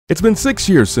It's been 6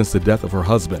 years since the death of her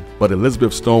husband, but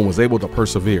Elizabeth Stone was able to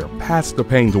persevere past the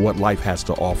pain to what life has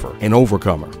to offer. An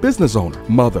overcomer, business owner,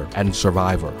 mother, and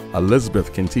survivor,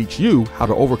 Elizabeth can teach you how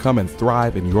to overcome and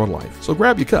thrive in your life. So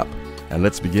grab your cup and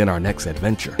let's begin our next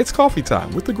adventure. It's coffee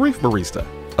time with the Grief Barista,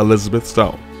 Elizabeth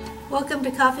Stone. Welcome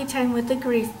to Coffee Time with the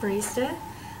Grief Barista.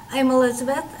 I'm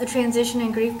Elizabeth, a transition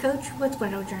and grief coach with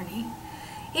Widow Journey.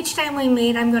 Each time we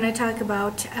meet, I'm going to talk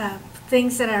about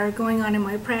things that are going on in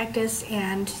my practice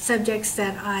and subjects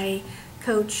that I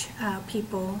coach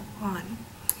people on.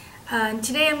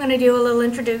 Today I'm going to do a little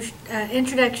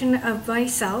introduction of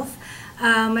myself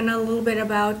and a little bit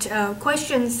about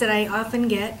questions that I often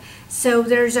get. So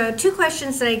there's two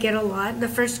questions that I get a lot. The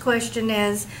first question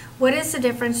is, what is the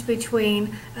difference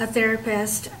between a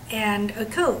therapist and a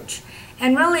coach?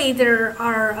 And really there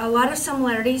are a lot of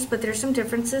similarities, but there's some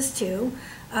differences too.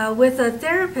 With a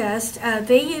therapist,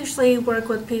 they usually work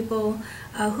with people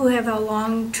who have a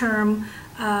long-term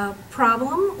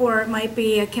problem, or it might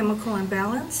be a chemical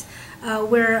imbalance,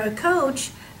 where a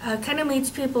coach kind of meets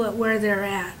people at where they're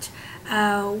at.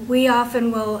 We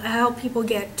often will help people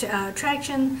get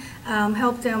traction,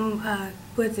 help them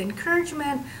with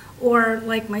encouragement, or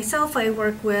like myself, I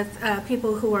work with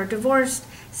people who are divorced,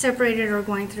 separated, or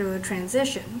going through a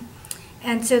transition.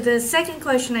 And so the second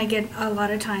question I get a lot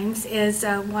of times is,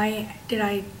 why did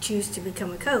I choose to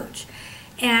become a coach?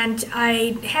 And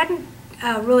I hadn't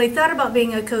really thought about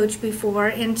being a coach before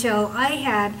until I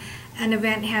had an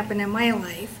event happen in my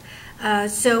life.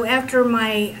 So after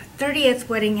my 30th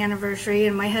wedding anniversary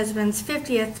and my husband's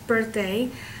 50th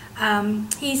birthday,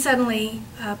 he suddenly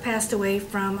passed away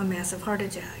from a massive heart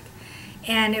attack.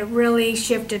 And it really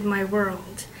shifted my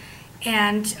world.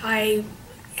 And I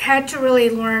had to really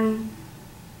learn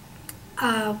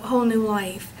a whole new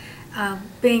life,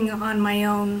 being on my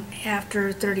own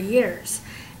after 30 years.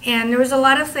 And there was a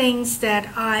lot of things that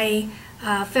I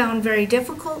found very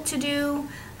difficult to do,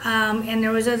 and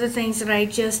there was other things that I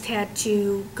just had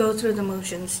to go through the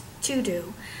motions to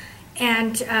do.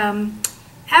 And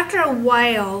after a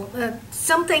while,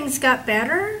 some things got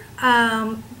better,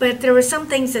 but there were some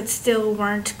things that still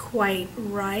weren't quite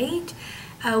right.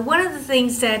 One of the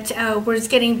things that was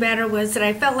getting better was that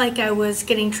I felt like I was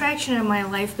getting traction in my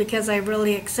life because I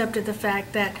really accepted the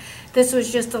fact that this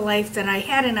was just the life that I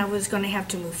had and I was going to have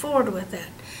to move forward with it.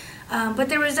 But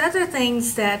there was other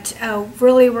things that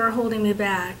really were holding me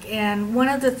back, and one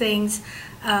of the things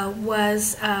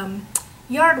was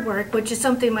yard work, which is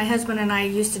something my husband and I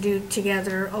used to do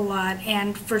together a lot,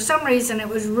 and for some reason it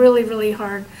was really, really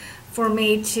hard for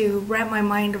me to wrap my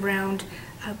mind around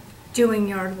doing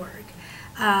yard work.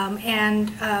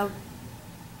 And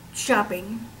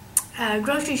shopping.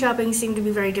 Grocery shopping seemed to be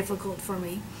very difficult for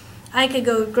me. I could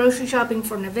go grocery shopping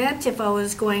for an event. If I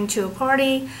was going to a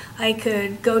party, I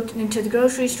could go into the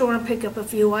grocery store and pick up a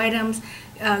few items,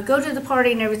 go to the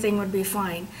party, and everything would be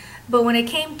fine. But when it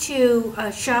came to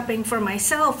shopping for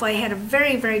myself, I had a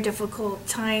very, very difficult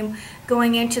time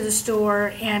going into the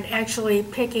store and actually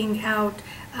picking out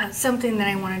something that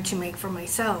I wanted to make for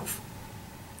myself.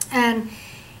 And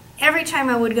every time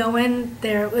I would go in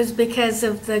there, it was because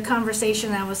of the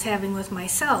conversation I was having with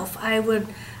myself. I would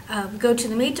go to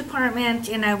the meat department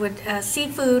and I would see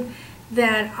food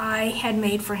that I had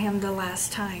made for him the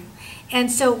last time.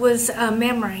 And so it was a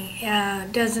memory.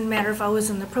 Doesn't matter if I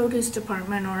was in the produce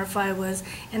department or if I was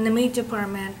in the meat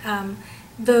department.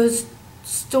 Those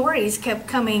stories kept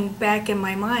coming back in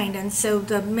my mind. And so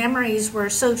the memories were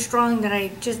so strong that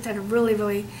I just had a really,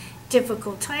 really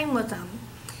difficult time with them.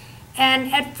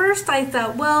 And at first I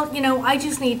thought, well, I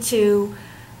just need to,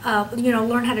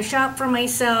 learn how to shop for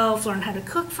myself, learn how to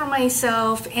cook for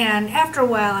myself, and after a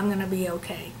while I'm going to be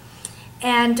okay.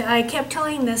 And I kept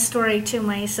telling this story to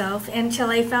myself until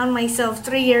I found myself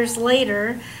 3 years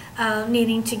later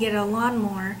needing to get a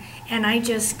lawnmower, and I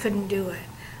just couldn't do it.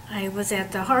 I was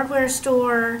at the hardware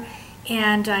store,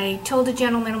 and I told the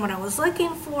gentleman what I was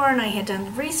looking for, and I had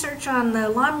done research on the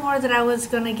lawnmower that I was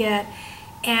going to get.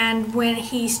 And when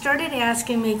he started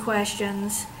asking me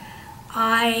questions,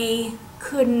 I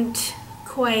couldn't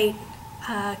quite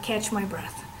catch my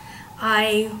breath.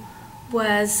 I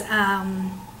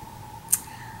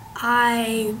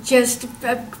just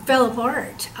fell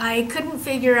apart. I couldn't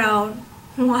figure out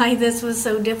why this was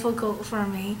so difficult for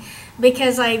me,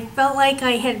 because I felt like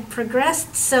I had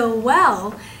progressed so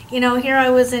well. Here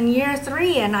I was in year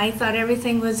 3 and I thought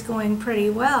everything was going pretty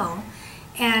well,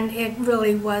 and it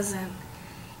really wasn't.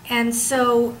 And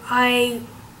so I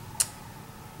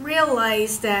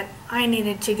realized that I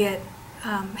needed to get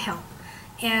help.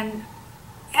 And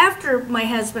after my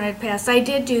husband had passed, I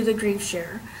did do the grief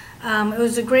share. It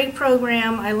was a great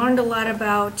program. I learned a lot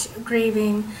about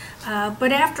grieving,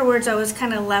 but afterwards I was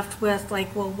kind of left with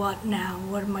like, well, what now?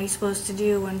 What am I supposed to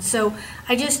do? And so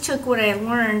I just took what I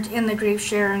learned in the grief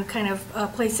share and kind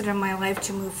of placed it in my life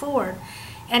to move forward.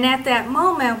 And at that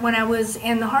moment when I was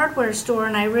in the hardware store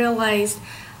and I realized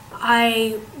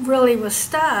I really was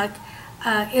stuck,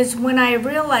 is when I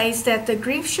realized that the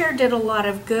grief share did a lot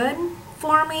of good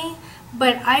for me,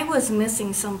 but I was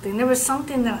missing something. There was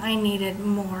something that I needed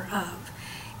more of.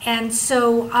 And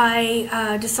so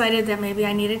I decided that maybe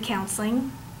I needed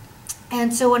counseling.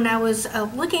 And so when I was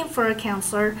looking for a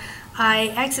counselor,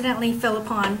 I accidentally fell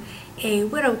upon a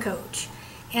widow coach.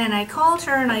 And I called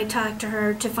her and I talked to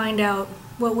her to find out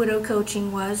what widow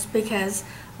coaching was, because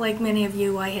like many of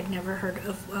you, I had never heard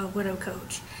of a widow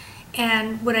coach.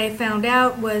 And what I found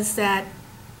out was that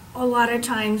a lot of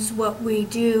times what we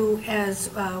do as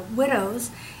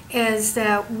widows is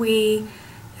that we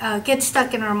get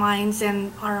stuck in our minds,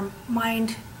 and our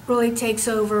mind really takes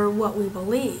over what we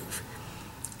believe.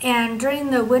 And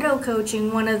during the widow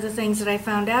coaching, one of the things that I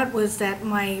found out was that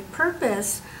my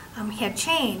purpose had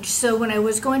changed. So when I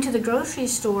was going to the grocery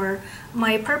store,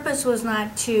 my purpose was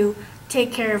not to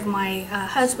take care of my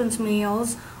husband's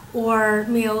meals or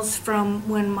meals from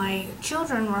when my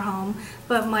children were home,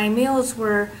 but my meals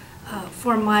were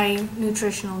for my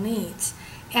nutritional needs.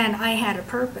 And I had a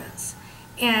purpose.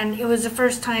 And it was the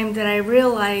first time that I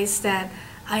realized that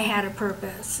I had a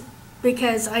purpose,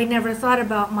 because I never thought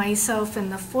about myself in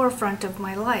the forefront of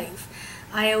my life.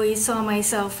 I always saw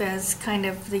myself as kind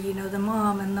of the, the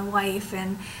mom and the wife,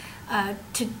 and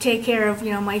to take care of,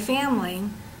 my family.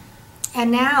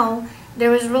 And now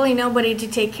there was really nobody to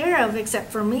take care of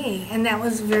except for me, and that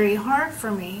was very hard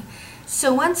for me.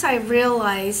 So once I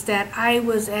realized that I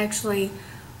was actually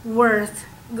worth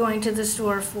going to the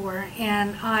store for,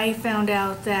 and I found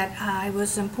out that I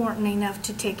was important enough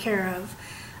to take care of,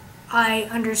 I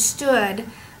understood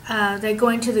that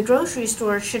going to the grocery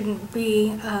store shouldn't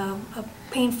be a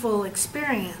painful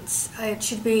experience. It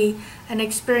should be an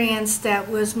experience that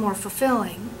was more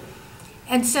fulfilling.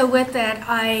 And so with that,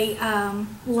 I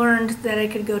learned that I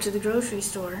could go to the grocery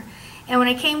store. And when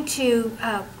I came to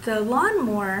the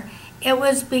lawnmower, it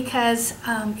was because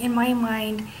in my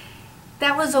mind,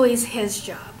 that was always his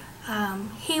job.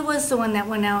 He was the one that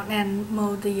went out and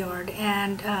mowed the yard,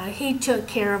 and he took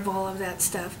care of all of that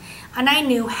stuff. And I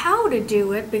knew how to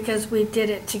do it because we did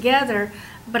it together,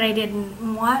 but I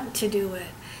didn't want to do it.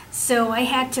 So I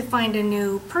had to find a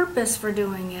new purpose for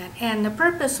doing it. And the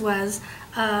purpose was,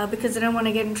 because I don't want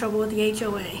to get in trouble with the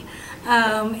HOA,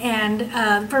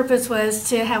 the purpose was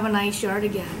to have a nice yard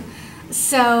again.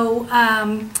 So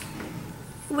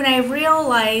when I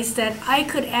realized that I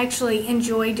could actually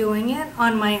enjoy doing it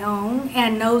on my own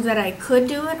and know that I could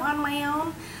do it on my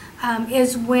own,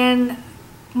 is when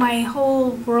my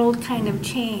whole world kind of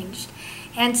changed.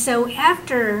 And so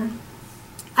after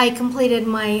I completed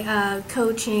my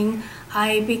coaching,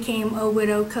 I became a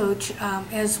widow coach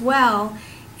as well,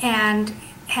 and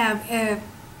have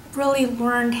really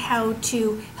learned how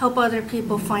to help other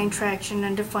people find traction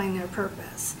and to find their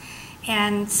purpose.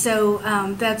 And so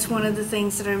that's one of the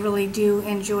things that I really do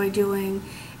enjoy doing,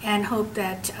 and hope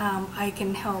that I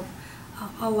can help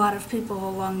a lot of people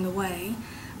along the way.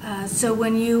 So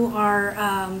when you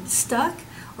are stuck,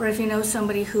 or if you know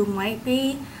somebody who might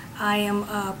be, I am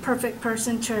a perfect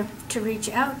person to reach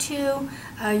out to.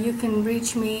 You can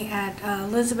reach me at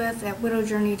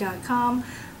elizabeth@widowjourney.com.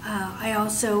 I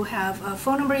also have a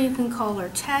phone number you can call or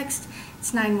text.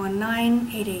 It's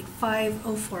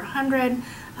 919-885-0400.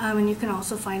 And you can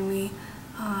also find me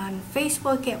on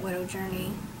Facebook at Widow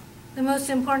Journey. The most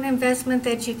important investment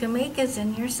that you can make is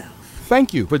in yourself.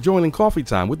 Thank you for joining Coffee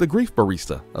Time with the Grief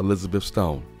Barista, Elizabeth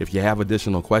Stone. If you have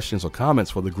additional questions or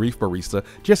comments for the Grief Barista,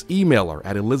 just email her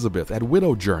at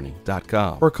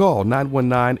elizabeth@widowjourney.com or call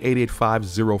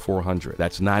 919-885-0400.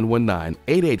 That's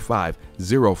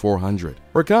 919-885-0400.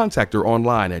 Or contact her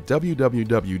online at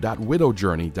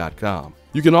www.widowjourney.com.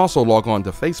 You can also log on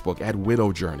to Facebook at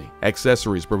Widow Journey.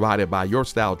 Accessories provided by Your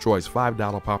Style Choice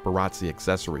 $5 Paparazzi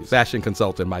Accessories. Fashion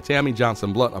consultant by Tammy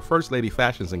Johnson Blunt of First Lady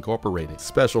Fashions Incorporated.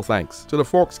 Special thanks to the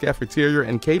Forks Cafeteria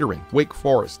and Catering, Wake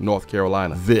Forest, North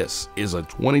Carolina. This is a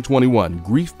 2021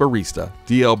 Grief Barista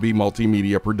DLB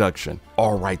Multimedia production.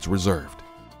 All rights reserved.